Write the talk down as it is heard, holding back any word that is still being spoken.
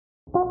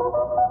But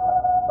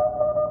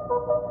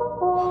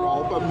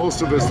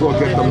most of us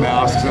look at the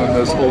masks and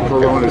this whole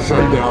corona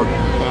shutdown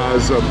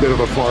as a bit of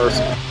a farce.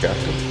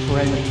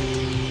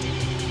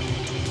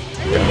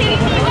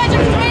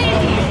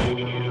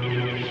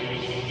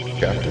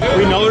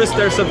 We noticed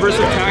their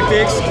subversive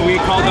tactics. We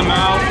called them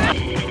out.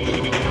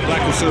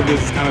 Black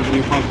conservatives is kind of the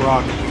new punk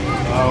rock.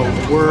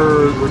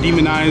 We're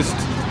demonized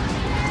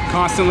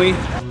constantly.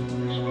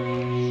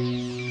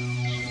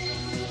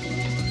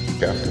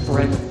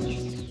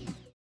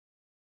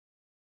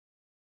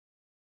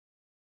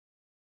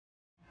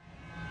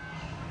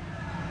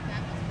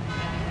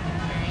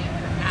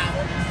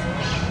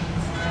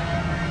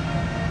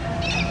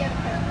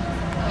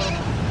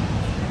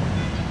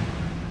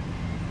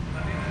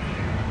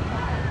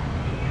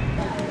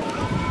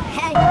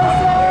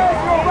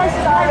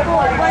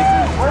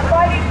 We're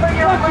fighting for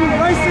your freedom in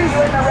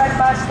the red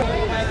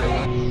Mustang.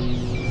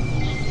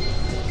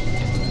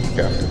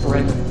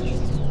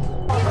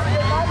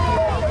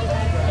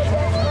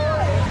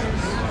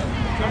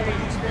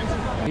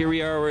 Here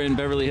we are, we're in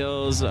Beverly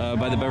Hills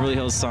by the Beverly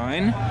Hills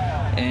sign,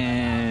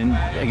 and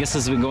I guess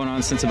this has been going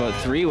on since about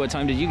 3. What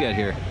time did you get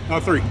here?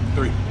 3.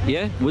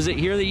 Yeah? Was it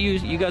here that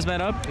you guys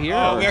met up here?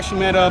 We actually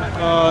met up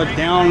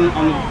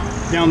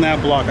down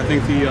that block. I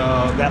think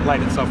that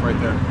light itself right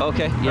there.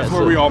 Okay, yeah. That's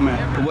where we all met.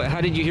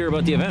 How did you hear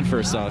about the event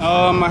first off?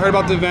 I heard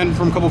about the event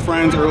from a couple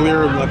friends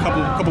earlier, a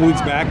couple weeks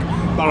back.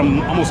 About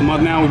almost a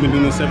month now. We've been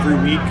doing this every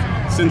week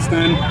since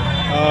then.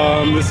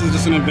 This is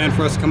just an event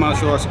for us to come out and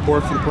show our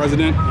support for the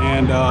president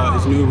and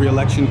his new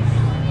re-election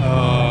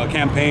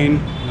campaign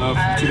of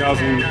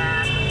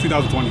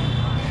 2020.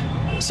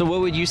 So what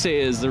would you say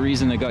is the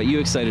reason that got you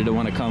excited to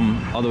want to come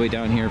all the way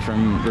down here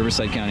from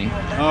Riverside County?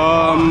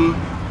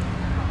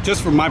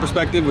 Just from my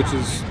perspective, which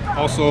is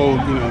also,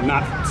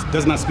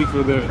 does not speak for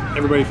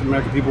everybody, for the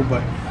American people,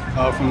 but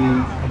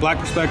from a black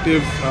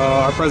perspective,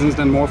 our president's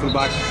done more for the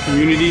black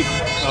community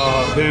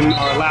than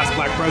our last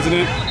black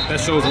president. That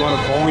shows a lot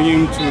of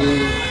volume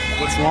to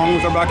what's wrong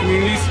with our black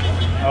communities.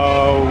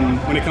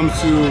 When it comes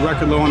to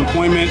record low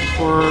unemployment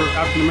for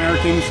African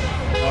Americans,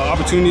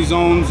 opportunity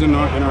zones in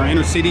our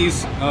inner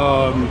cities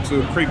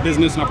to create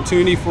business and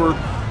opportunity for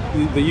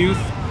the youth.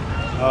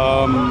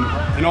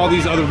 And all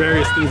these other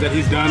various things that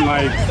he's done,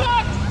 like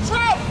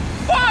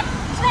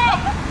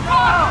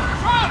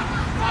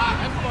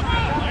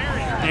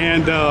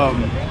and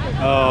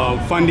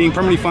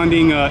permanently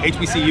funding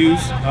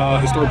HBCUs,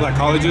 historic black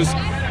colleges.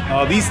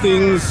 These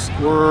things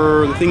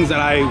were the things that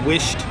I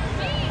wished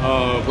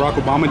Barack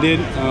Obama did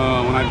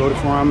when I voted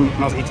for him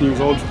when I was 18 years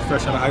old,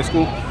 fresh out of high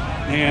school.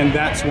 And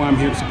that's why I'm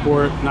here to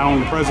support not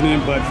only the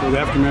president, but for the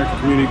African American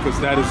community, because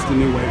that is the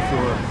new way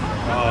for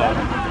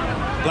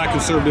black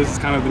conservatives. Is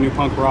kind of the new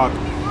punk rock.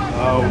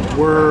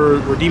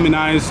 We're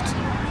demonized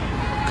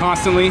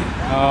constantly,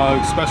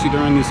 especially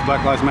during this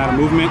Black Lives Matter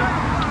movement.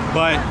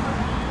 But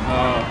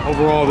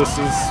overall,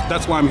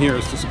 that's why I'm here,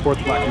 is to support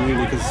the black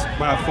community, because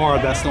by far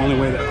that's the only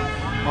way that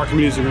our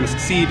communities are going to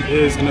succeed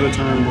is another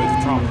term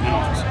with Trump in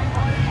office.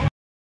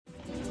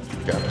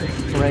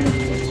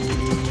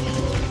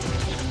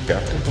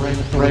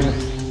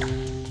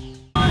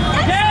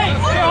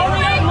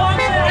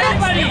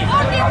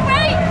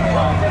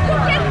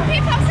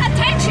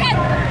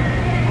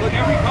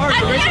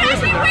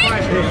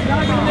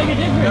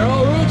 They're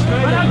all rich,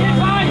 man. But I'll get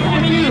fine. I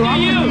mean, you.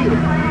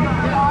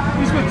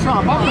 He's with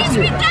Trump. He's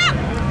with them.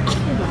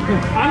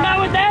 I'm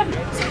not with them. Do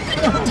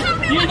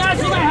you not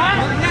see my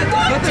hat?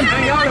 Let them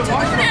hang out and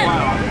watch for a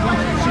while.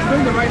 She's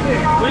doing the right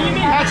thing. What do you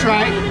mean? That's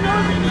right.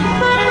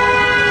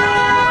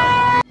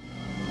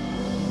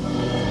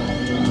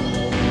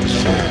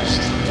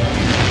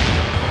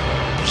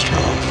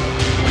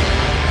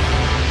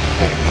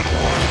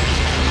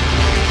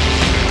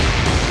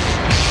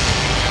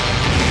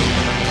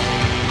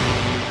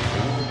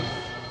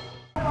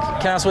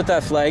 Can I ask what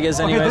that flag is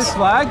anyways? Okay, this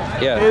flag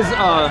is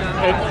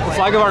the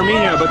flag of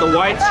Armenia, but the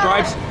white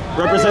stripes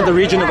represent the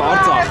region of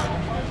Artsakh.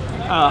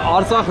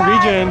 Artsakh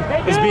region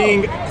is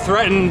being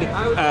threatened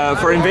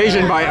for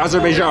invasion by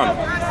Azerbaijan.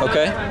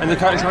 Okay. And the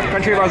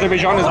country of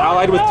Azerbaijan is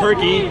allied with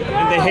Turkey,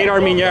 and they hate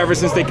Armenia ever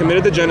since they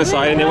committed the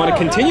genocide, and they want to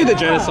continue the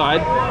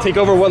genocide, take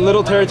over what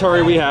little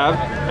territory we have.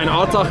 And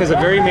Artsakh is a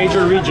very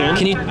major region,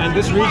 and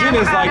this region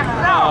is like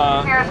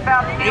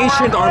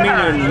ancient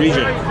Armenian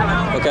region.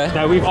 Okay.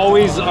 That we've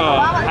always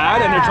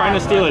had, and they're trying to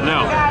steal it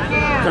now.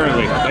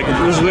 Currently, like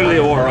there's literally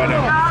a war right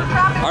now.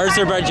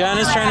 Azerbaijan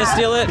is trying to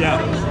steal it?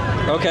 Yeah.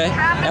 Okay.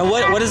 And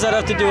what does that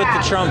have to do with the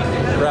Trump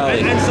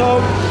rally? And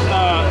so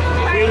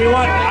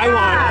I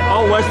want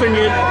all Western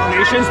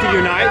nations to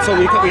unite. So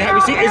we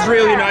see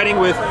Israel uniting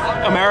with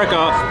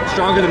America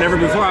stronger than ever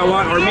before. I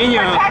want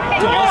Armenia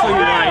to also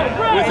unite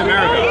with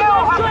America,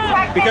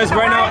 because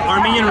right now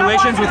Armenian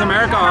relations with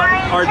America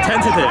are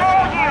tentative.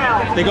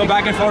 They go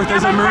back and forth.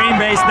 There's a Marine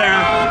base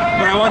there,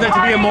 but I want there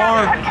to be a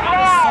more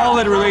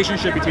solid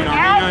relationship between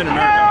Armenia and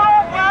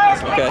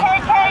America. Okay.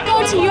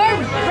 Go to your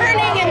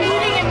burning and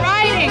looting and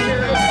rioting.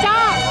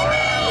 Stop!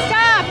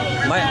 Stop!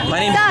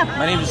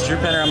 My name is Drew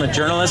Penner. I'm a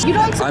journalist. You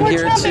don't support I'm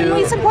here Trump, and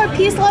we support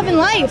peace, love, and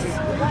life.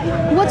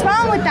 What's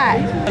wrong with that?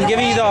 I'm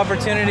giving you the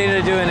opportunity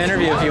to do an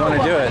interview if you want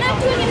to do it. I'm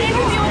not doing an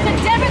interview with a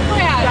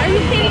Democrat. Are you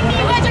kidding me?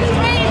 You guys are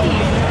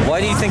crazy.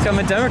 Why do you think I'm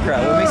a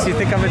Democrat? What makes you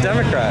think I'm a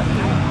Democrat?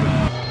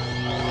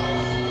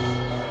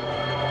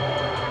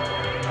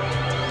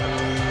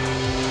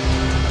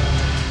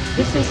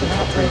 This is an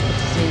outbreak of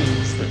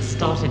disease that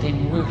started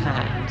in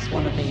Wuhan. It's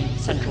one of the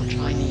central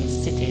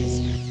Chinese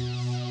cities.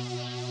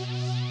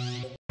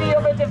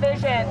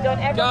 Division. Don't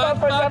ever go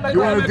for Democrat.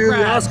 You want to do the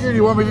asking or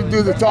you want me to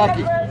do the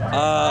talking?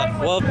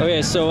 Well,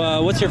 okay,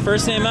 so what's your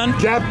first name, man?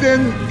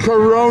 Captain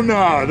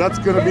Corona. That's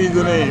going to be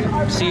the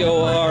name.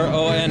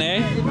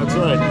 C-O-R-O-N-A? That's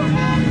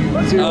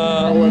right.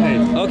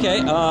 C-O-R-O-N-A. Okay,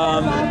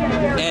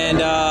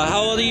 and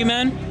how old are you,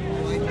 man?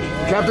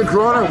 Captain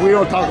Corona, we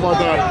don't talk about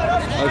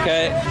that.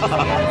 Okay.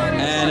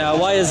 And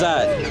why is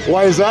that?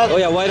 Why is that? Oh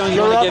yeah, why don't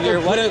you want to give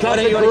your...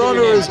 Captain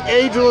Corona is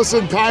ageless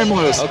and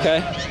timeless.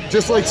 Okay.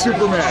 Just like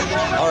Superman.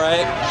 All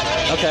right.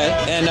 Okay.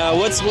 And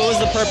what was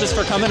the purpose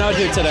for coming out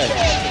here today?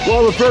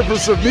 Well, the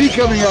purpose of me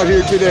coming out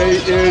here today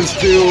is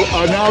to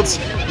announce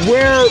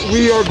where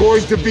we are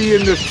going to be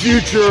in the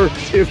future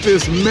if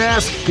this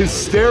mask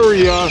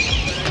hysteria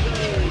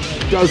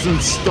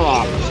doesn't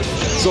stop.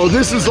 So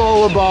this is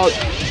all about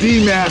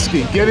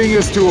demasking, getting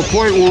us to a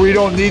point where we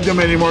don't need them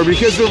anymore,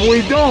 because if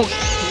we don't,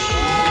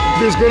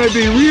 there's going to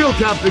be real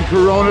Captain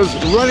Coronas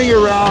running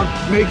around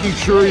making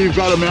sure you've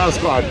got a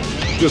mask on,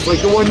 just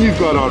like the one you've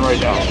got on right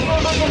now.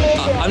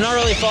 I'm not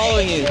really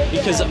following you,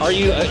 because are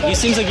you, you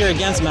seems like you're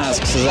against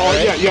masks, is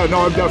that right? Yeah,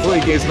 no, I'm definitely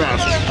against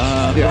masks.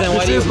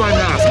 This is my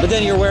mask. But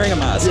then you're wearing a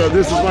mask. Yeah,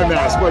 this is my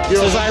mask. But you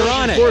know, it's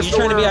ironic. You're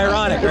trying to be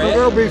ironic, right? If I'm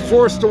going to be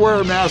forced to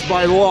wear a mask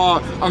by law,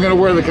 I'm going to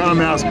wear the kind of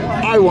mask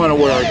I want to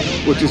wear,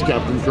 which is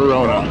Captain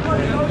Corona.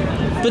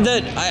 But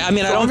that, I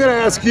mean, I don't... I'm going to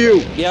ask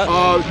you,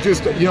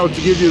 just, you know,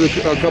 to give you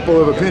a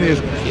couple of opinions.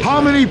 How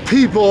many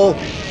people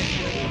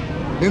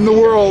in the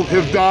world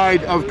have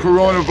died of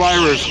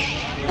coronavirus?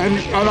 And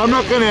I'm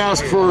not going to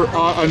ask for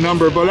a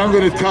number, but I'm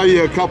going to tell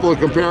you a couple of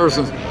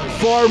comparisons.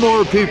 Far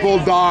more people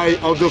die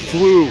of the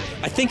flu.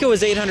 I think it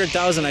was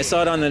 800,000. I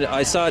saw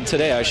it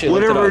today. I should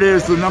Whatever it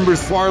is, the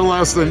number's far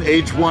less than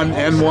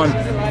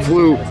H1N1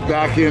 flu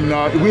back in.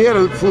 We had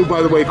a flu,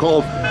 by the way,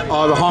 called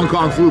the Hong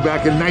Kong flu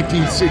back in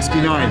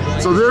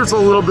 1969. So there's a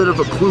little bit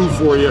of a clue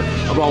for you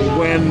about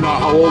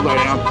how old I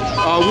am.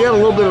 We had a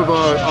little bit of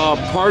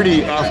a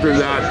party after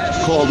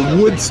that called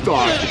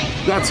Woodstock.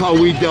 That's how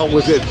we dealt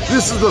with it.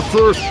 This is the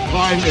first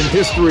time in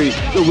history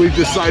that we've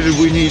decided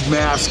we need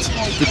masks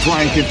to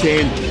try and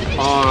contain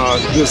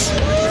this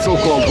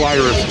so-called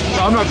virus.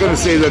 Now, I'm not going to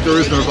say that there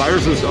isn't a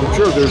virus. I'm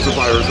sure there's a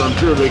virus. I'm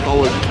sure they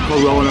call it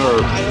Corona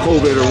or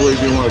COVID or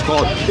whatever you want to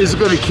call it. Is it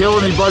going to kill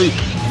anybody?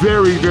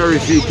 Very, very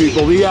few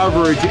people. The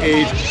average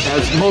age,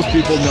 as most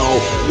people know,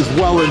 is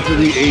well into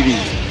the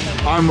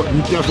 80s. I'm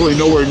definitely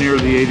nowhere near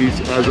the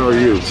 80s, as are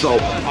you. So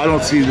I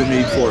don't see the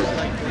need for it.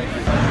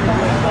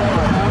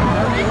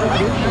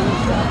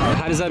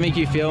 How does that make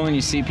you feel when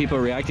you see people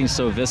reacting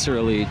so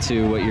viscerally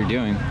to what you're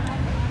doing?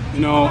 You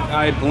know,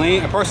 I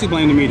partially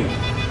blame the media.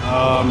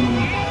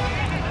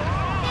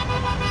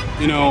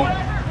 You know,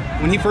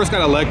 when he first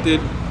got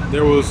elected,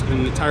 there was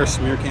an entire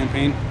smear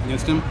campaign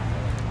against him.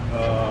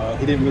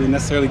 He didn't really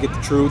necessarily get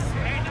the truth.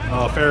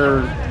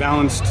 Fair,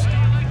 balanced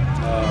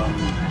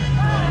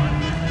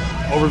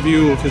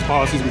overview of his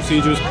policies and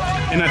procedures.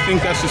 And I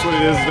think that's just what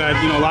it is,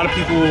 that, you know, a lot of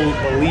people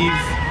believe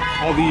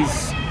all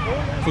these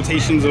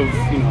quotations of,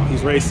 you know,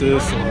 he's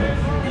racist or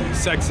he's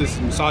sexist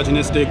and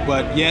misogynistic,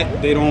 but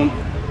yet they don't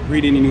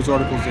read any news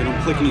articles, they don't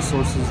click any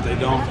sources, they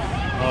don't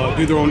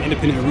do their own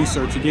independent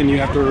research. Again, you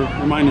have to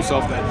remind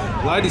yourself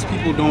that a lot of these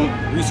people don't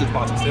research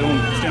politics, they don't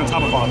stay on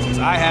top of politics.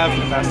 I have for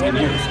the past 10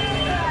 years.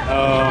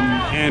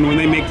 And when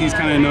they make these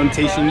kind of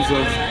notations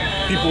of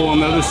people on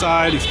the other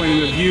side explaining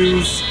their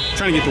views,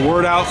 trying to get the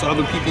word out so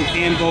other people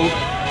can vote,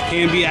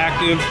 can be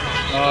active,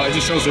 it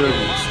just shows their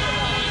ignorance.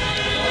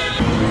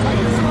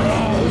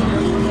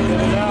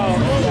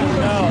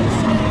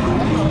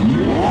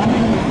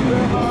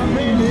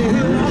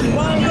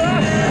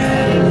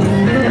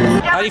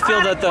 How do you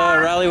feel that the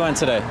rally went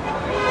today?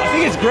 I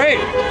think it's great.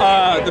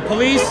 The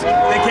police,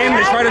 they came,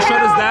 they tried to shut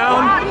us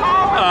down,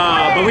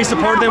 but we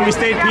supported them, we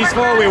stayed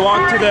peaceful. We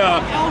walked to the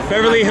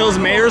Beverly Hills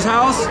mayor's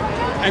house,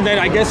 and then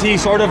I guess he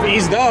sort of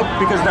eased up,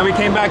 because then we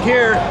came back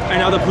here, and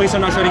now the police are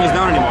not shutting us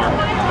down anymore.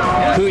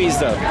 Who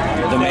eased up?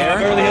 The mayor?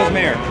 Beverly Hills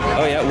mayor.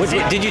 Oh yeah,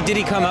 did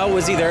he come out?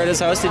 Was he there at his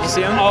house? Did you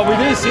see him? We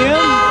didn't see him,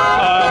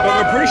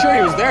 but we're pretty sure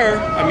he was there.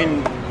 I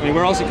mean,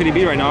 where else could he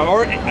be right now?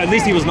 Or at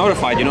least he was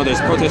notified. You know,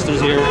 there's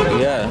protesters here.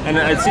 Yeah. And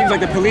it seems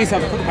like the police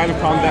have kind of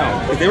calmed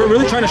down. They were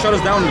really trying to shut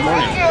us down in the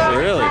morning.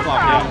 Really?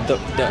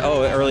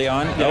 Yeah. Early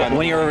on? Yeah.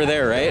 When you were over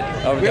there, right?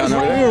 We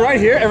were right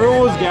here. Everyone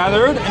was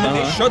gathered, and then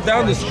they shut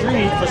down the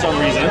street for some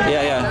reason.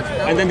 Yeah,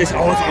 yeah. And then they said,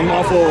 "Oh, it's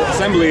unlawful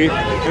assembly,"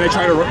 and they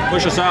tried to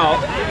push us out.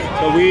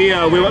 But we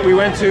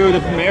went to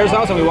the mayor's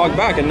house and we walked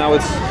back, and now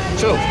it's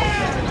chill.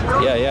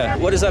 Yeah.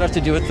 What does that have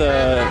to do with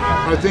the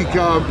I think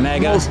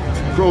MAGA? most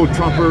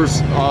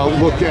pro-Trumpers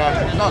look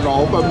at, not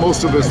all, but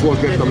most of us look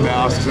at the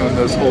masks and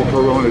this whole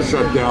Corona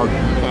shutdown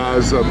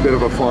as a bit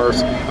of a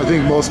farce. I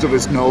think most of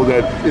us know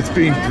that it's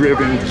being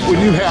driven. When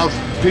you have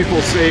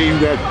people saying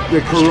that the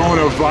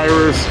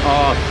coronavirus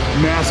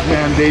mask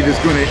mandate is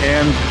going to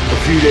end a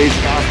few days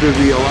after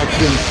the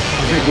election,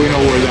 I think we know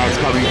where that's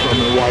coming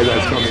from and why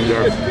that's coming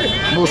there.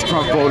 Most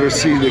Trump voters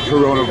see the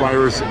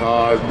coronavirus,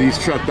 these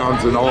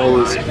shutdowns and all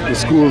this, the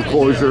school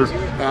closures,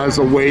 as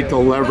a way to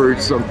leverage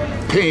some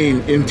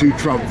pain into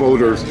Trump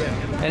voters.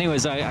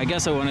 Anyways, I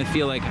guess I want to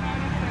feel like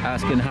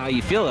asking how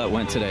you feel that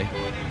went today.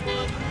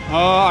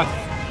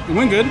 It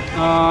went good.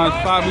 I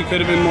thought we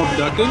could have been more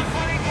productive.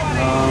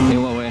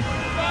 In what way?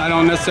 I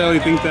don't necessarily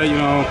think that,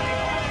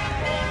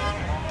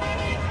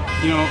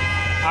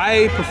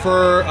 I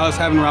prefer us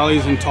having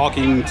rallies and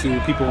talking to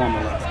people on the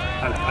left.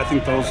 I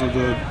think those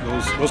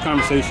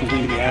conversations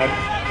need to be had.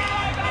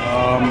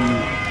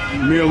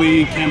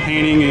 Merely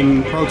campaigning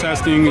and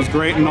protesting is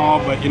great and all,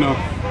 but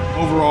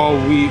overall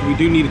we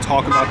do need to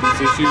talk about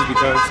these issues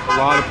because a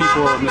lot of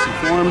people are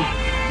misinformed.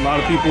 A lot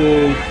of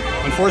people,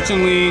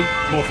 unfortunately,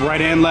 both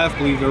right and left,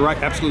 believe they're right,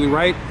 absolutely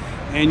right.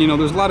 And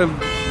there's a lot of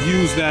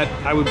views that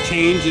I would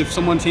change if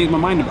someone changed my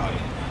mind about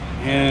it.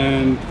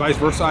 And vice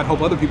versa, I'd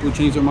hope other people would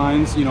change their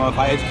minds, if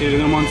I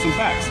educated them on some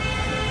facts.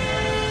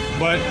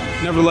 But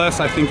nevertheless,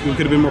 I think we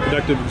could have been more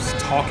productive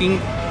talking.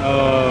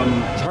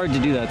 It's hard to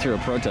do that through a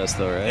protest,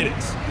 though, right? It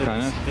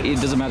is.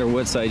 It doesn't matter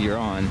what side you're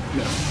on.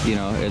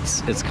 Yeah.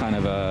 It's kind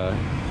of a.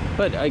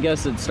 But I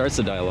guess it starts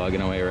the dialogue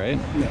in a way, right?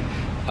 Yeah.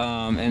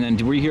 And then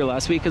were you here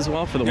last week as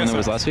well for the one that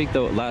was last week,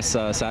 the last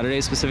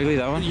Saturday specifically,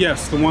 that one?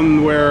 Yes, the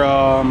one where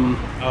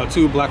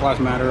 2 Black Lives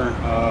Matter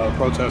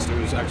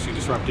protesters actually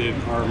disrupted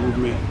our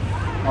movement,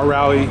 our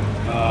rally.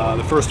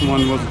 The first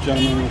one was a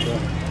gentleman with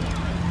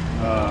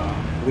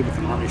I believe with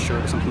an army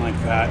shirt or something like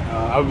that.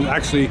 I was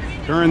actually,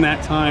 during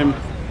that time,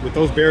 with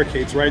those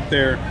barricades right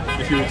there,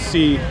 if you would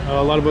see,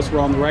 a lot of us were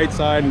on the right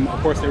side, and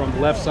of course they were on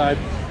the left side.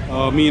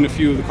 Me and a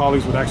few of the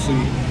colleagues would actually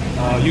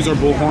use our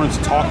bullhorns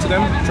to talk to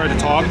them, try to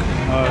talk.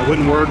 It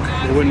wouldn't work,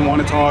 they wouldn't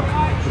want to talk.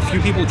 A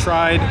few people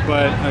tried,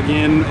 but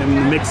again, in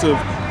the mix of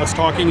us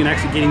talking and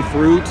actually getting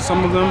through to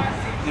some of them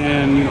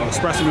and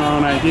expressing our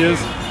own ideas,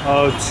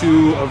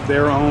 2 of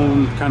their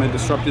own kind of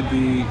disrupted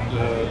the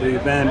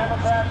event,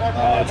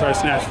 tried to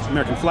snatch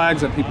American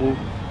flags at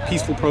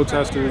peaceful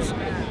protesters'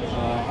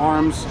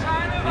 arms,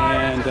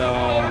 and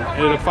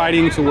ended up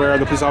fighting to where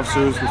the police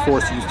officers were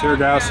forced to use tear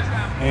gas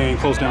and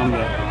close down the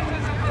rally.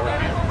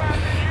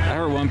 I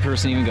heard one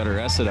person even got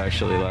arrested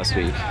actually last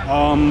week.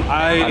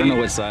 I don't know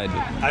what side.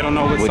 I don't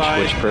know which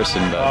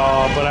person, but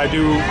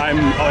I'm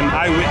an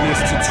eyewitness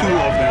to 2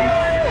 of them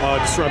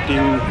disrupting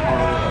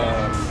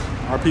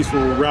our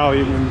peaceful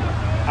rally when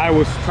I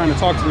was trying to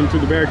talk to them through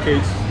the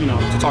barricades,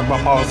 to talk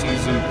about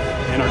policies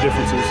and our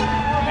differences.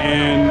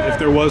 And if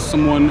there was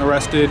someone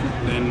arrested,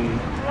 then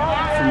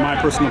from my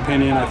personal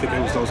opinion, I think it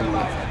was those on the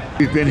left.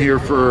 We've been here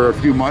for a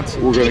few months.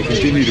 We're going to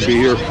continue to be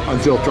here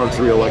until Trump's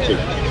reelected.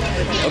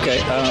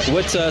 Okay,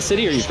 what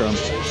city are you from?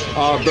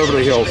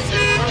 Beverly Hills.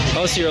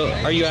 Oh, so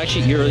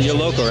you're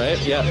local, right?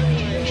 Yeah.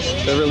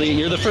 Beverly,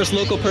 you're the first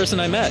local person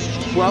I met.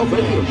 Well,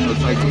 thank you.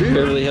 It's nice to be here.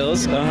 Beverly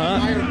Hills.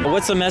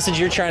 What's the message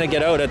you're trying to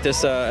get out at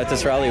this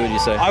rally? Would you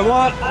say? I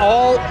want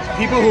all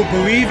people who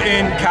believe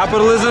in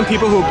capitalism,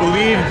 people who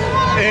believe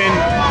in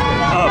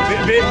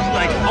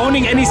like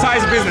owning any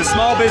size business,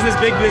 small business,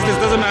 big business,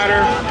 doesn't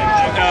matter.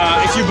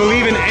 If you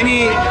believe in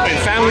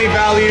family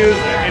values,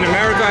 in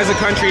America as a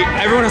country,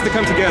 everyone has to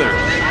come together.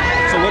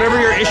 So whatever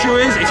your issue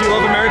is, if you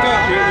love America,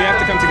 we have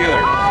to come together.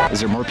 Is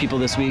there more people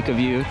this week of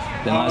you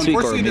than last week,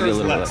 or maybe a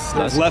little less?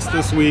 There was less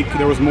this week.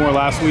 There was more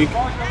last week.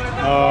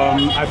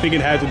 I think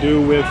it had to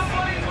do with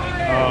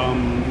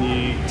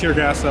the tear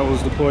gas that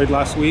was deployed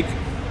last week.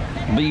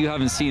 But you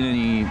haven't seen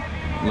any,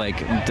 like,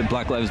 the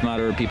Black Lives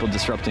Matter people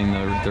disrupting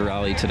the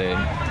rally today?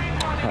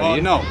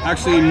 No,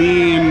 actually,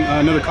 me and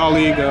another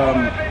colleague,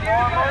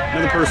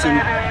 another person,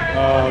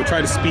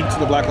 tried to speak to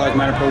the Black Lives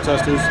Matter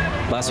protesters.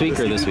 Last week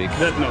or this week?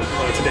 No,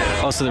 today.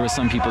 Oh, so there was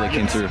some people that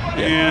came through.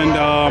 Yeah.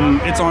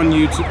 And it's on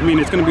YouTube. I mean,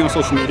 it's going to be on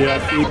social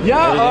media.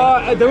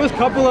 Yeah, there was a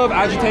couple of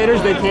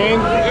agitators. They came.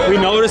 We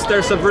noticed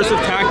their subversive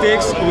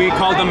tactics. We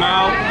called them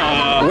out.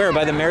 Where?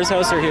 By the mayor's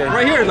house or here?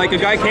 Right here. Like, a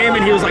guy came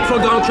and he was like,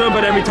 fuck Donald Trump,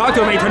 but then we talked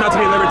to him and he turned out to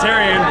be a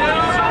libertarian.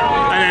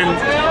 And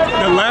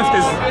the left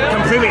is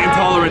completely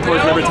intolerant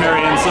towards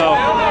libertarians. So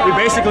we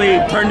basically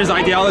turned his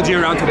ideology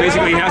around to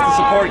basically he has to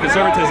support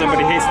conservatism, but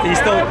he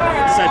still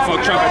said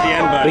fuck Trump at the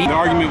end. But the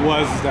argument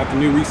was that the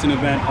new recent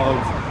event of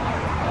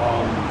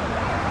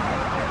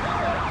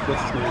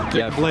what's his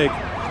name? Blake,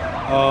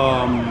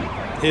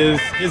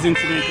 his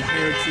incident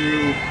compared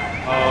to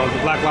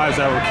the Black lives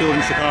that were killed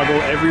in Chicago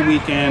every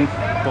weekend,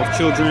 both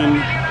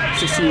children,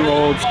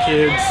 16-year-olds,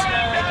 kids,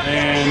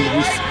 and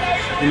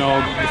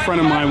a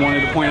friend of mine wanted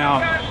to point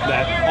out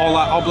that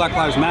all Black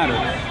lives matter,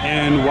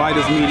 and why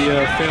does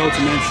media fail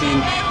to mention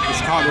the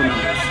Chicago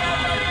numbers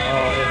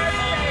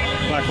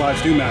if Black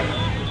lives do matter?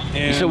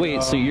 And, so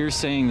wait, so you're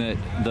saying that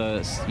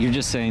you're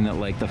just saying that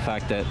like the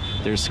fact that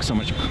there's so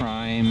much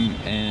crime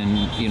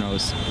and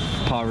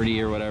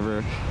poverty or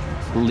whatever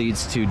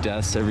leads to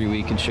deaths every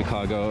week in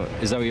Chicago.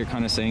 Is that what you're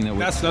kind of saying?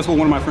 That's what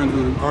one of my friends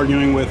was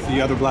arguing with the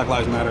other Black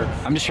Lives Matter.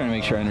 I'm just trying to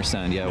make sure I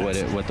understand. Yeah,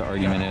 what the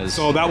argument is.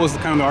 So that was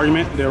kind of the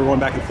argument. They were going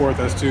back and forth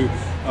as to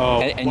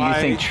and why.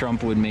 You think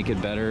Trump would make it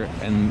better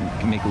and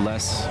make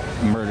less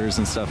murders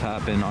and stuff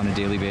happen on a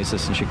daily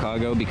basis in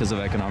Chicago because of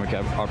economic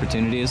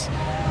opportunities?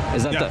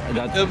 Is that am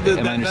I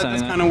understanding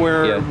that's that? kind of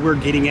where we're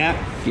getting at.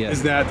 Yeah.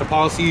 Is that the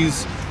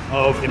policies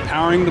of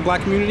empowering the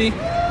Black community,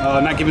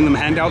 not giving them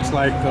handouts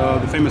like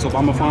the famous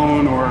Obama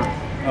phone or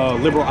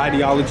liberal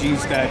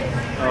ideologies that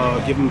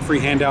give them free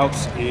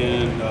handouts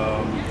and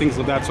things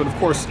of that sort. Of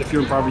course, if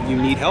you're in poverty, you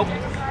need help,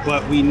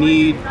 but we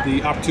need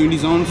the opportunity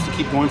zones to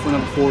keep going for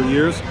another 4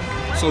 years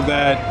so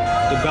that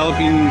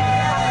developing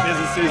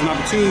businesses and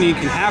opportunity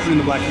can happen in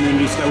the Black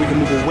community so that we can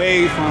move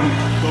away from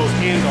those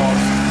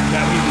handoffs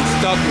that we've been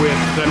stuck with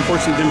that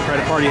unfortunately the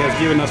Democratic Party has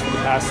given us for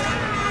the past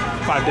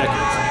 5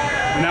 decades.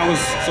 And that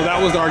was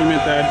the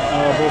argument that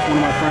both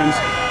one of my friends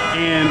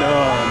and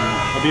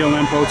a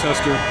BLM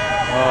protester,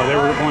 they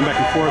were going back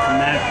and forth in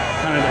that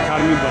kind of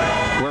dichotomy. But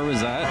where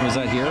was that? Was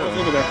that here? It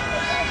was over there.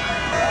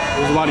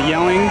 There was a lot of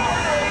yelling,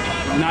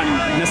 not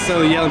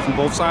necessarily yelling from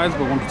both sides,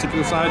 but one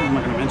particular side I'm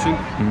not going to mention.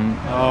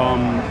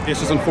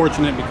 It's just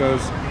unfortunate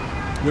because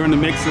we're in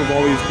the mix of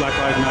all these Black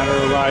Lives Matter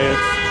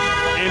riots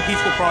and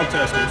peaceful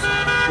protesters,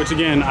 which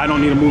again, I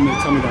don't need a movement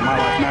to tell me that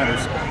my life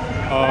matters.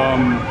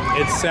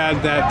 It's sad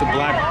that the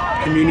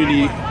Black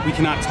community, we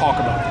cannot talk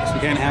about this. We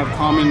can't have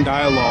common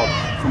dialogue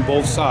from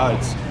both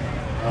sides,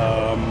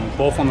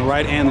 both on the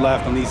right and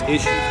left on these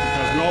issues,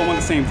 because we all want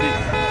the same thing.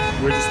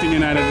 We're just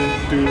thinking at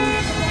it through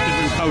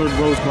different colored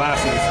rose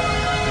glasses,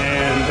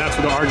 and that's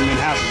where the argument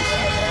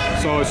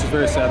happens. So it's just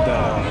very sad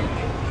that...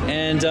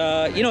 And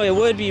it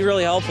would be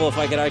really helpful if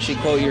I could actually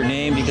quote your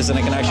name, because then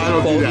I can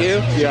actually quote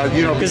you. Yeah,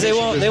 because they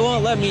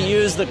won't let me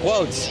use the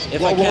quotes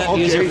if I can't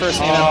use your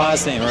first name and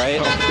last name, right?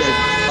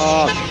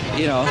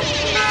 Okay.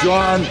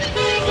 John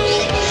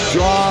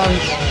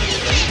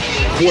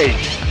Quake.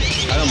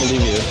 I don't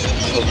believe you.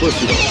 Of course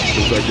you don't,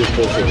 because I just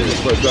posted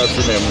it. But that's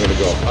the name I'm going to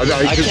go.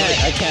 I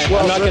can't.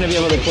 Well, I'm not going to be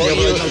able to quote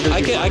you.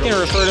 I can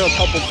refer to a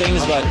couple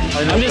things, but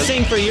I'm just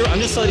saying I'm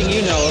just letting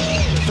you know,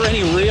 for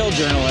any real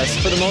journalist,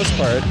 for the most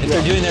part, if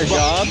they're doing their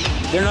job,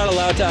 they're not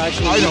allowed to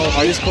actually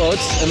use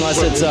quotes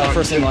unless it's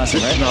first name, last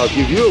name, right? Now, I'll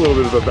give you a little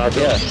bit of a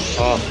background.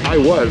 Yeah. I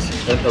was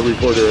a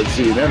reporter at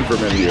CNN for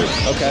many years.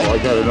 Okay. So I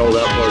got to know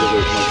that part of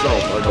it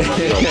myself. I know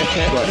myself.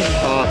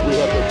 But we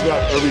have to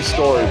vet every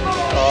story.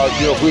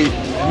 If we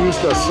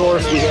used a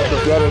source, we have to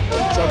vet it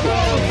and check it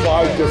from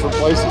 5 different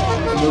places.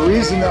 And the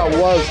reason that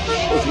was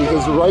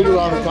because right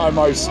around the time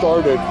I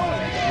started,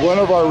 one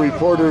of our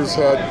reporters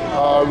had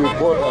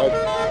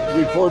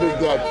reported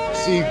that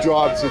Steve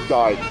Jobs had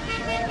died,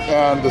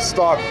 and the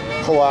stock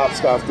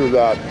collapsed after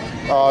that.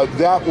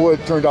 That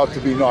turned out to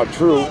be not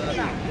true.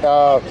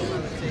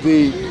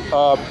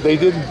 They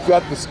didn't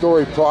vet the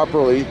story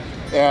properly,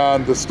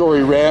 and the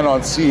story ran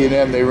on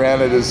CNN. They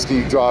ran it as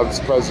Steve Jobs,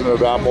 president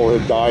of Apple,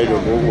 had died or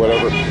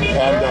whatever,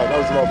 and that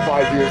was about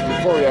 5 years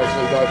before he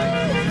actually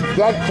died.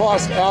 That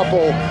cost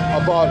Apple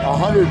about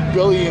 $100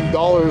 billion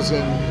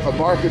in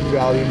market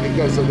value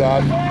because of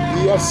that.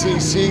 The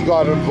FCC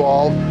got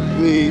involved.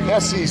 The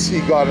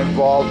SEC got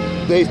involved.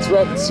 They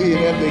threatened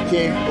CNN. They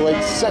came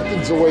like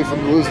seconds away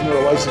from losing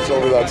their license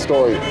over that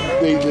story.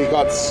 They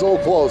got so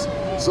close.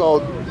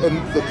 So, and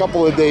a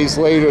couple of days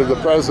later, the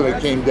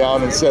president came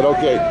down and said,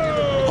 "Okay,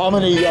 how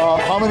many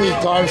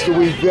times do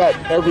we vet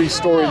every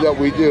story that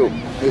we do?"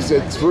 They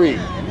said 3.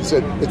 He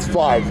said, "It's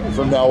 5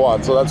 from now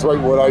on." So that's right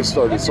when I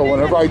started. So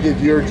whenever I did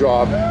your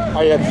job,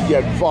 I had to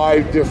get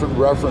 5 different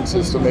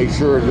references to make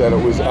sure that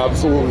it was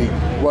absolutely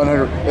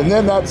 100. And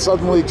then that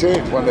suddenly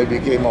changed when they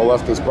became a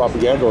leftist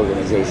propaganda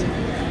organization.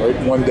 Right?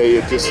 One day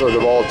it just sort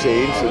of all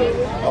changed,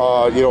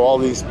 and all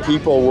these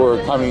people were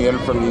coming in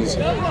from these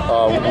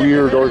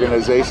weird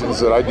organizations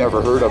that I'd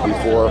never heard of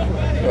before,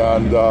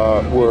 and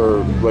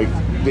were like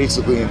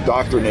basically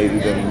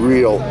indoctrinated in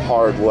real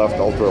hard left,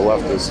 ultra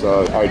leftist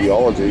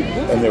ideology,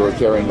 and they were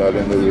carrying that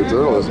into their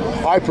journalism.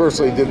 I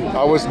personally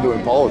I wasn't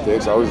doing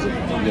politics. I was, the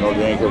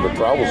anchor of a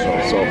travel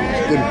show, so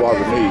it didn't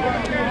bother me.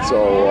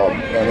 So,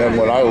 and then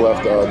when I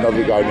left,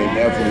 another guy named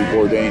Anthony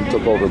Bourdain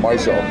took over my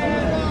show.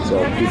 So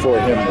before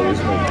him, there was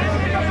me.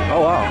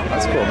 Oh wow,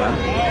 that's cool,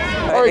 man.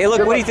 Right, hey,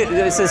 look, what do you think?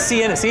 It says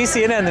CNN. See,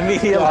 CNN, the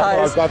media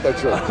lies. I've got that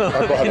shirt.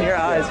 Look in your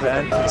eyes,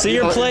 man. So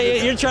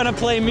you're trying to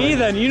play me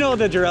then. You know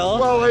the drill.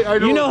 Well, I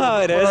know. You know how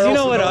it is. You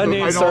know what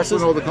unnamed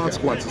sources. I also know the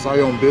consequences. I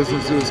own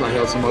businesses. I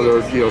have some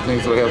other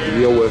things that I have to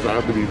deal with. I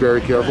have to be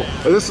very careful.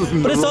 But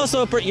it's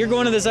also, you're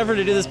going to this effort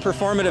to do this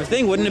performative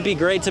thing. Wouldn't it be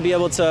great to be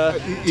able to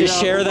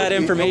share that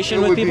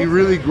information with people? It would be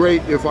really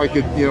great if I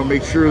could,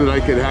 make sure that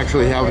I could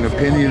actually have an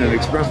opinion and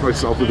express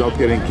myself without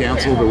getting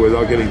canceled or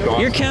without getting doxxed.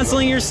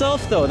 canceling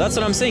yourself, though. That's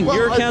what I'm saying. Well,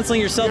 You're canceling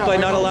yourself by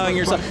not allowing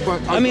yourself.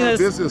 But I mean, I've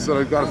got a that's, business and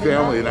I've got a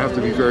family, and I have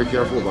to be very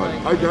careful about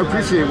it. I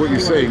appreciate what you're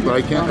saying, but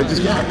I can't. I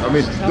just can't. I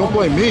mean, don't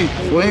blame me.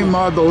 Blame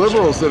the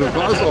liberals that have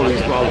caused all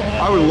these problems.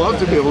 I would love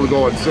to be able to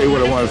go and say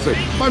what I want to say.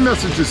 My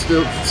message is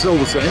still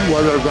the same,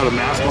 whether I've got a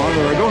mask on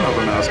or I don't have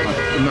a mask on.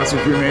 The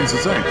message remains the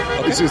same.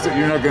 It's just that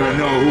you're not going to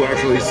know who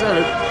actually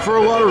said it for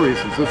a lot of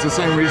reasons. It's the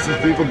same reasons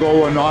people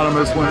go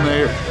anonymous when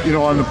they're,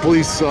 on the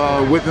police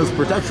witness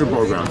protection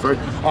programs, right?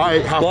 I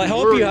have to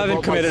worry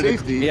about my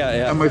safety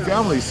and my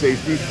family's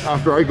safety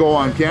after I go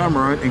on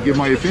camera and give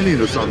my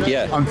opinion of something.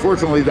 Yeah.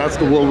 Unfortunately, that's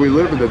the world we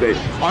live in today.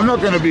 I'm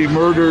not going to be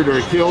murdered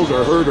or killed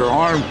or hurt or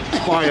harmed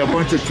by a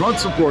bunch of Trump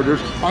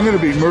supporters. I'm going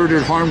to be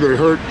murdered, harmed, or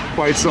hurt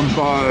by some,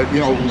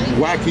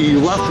 wacky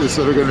leftists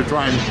that are going to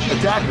try and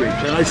attack me.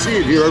 And I see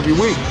it here every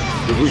week.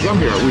 If we come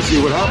here, we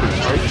see what happens,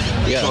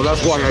 right? Yeah. So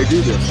that's why I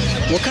do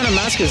this. what kind of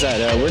mask is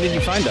that? Where did you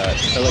find that?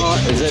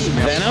 Like, is it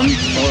Venom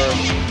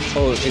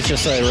or it's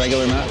just a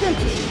regular mask?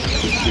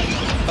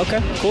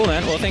 Okay, cool,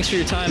 man. Well, thanks for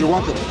your time. You're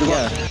welcome.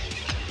 Yeah.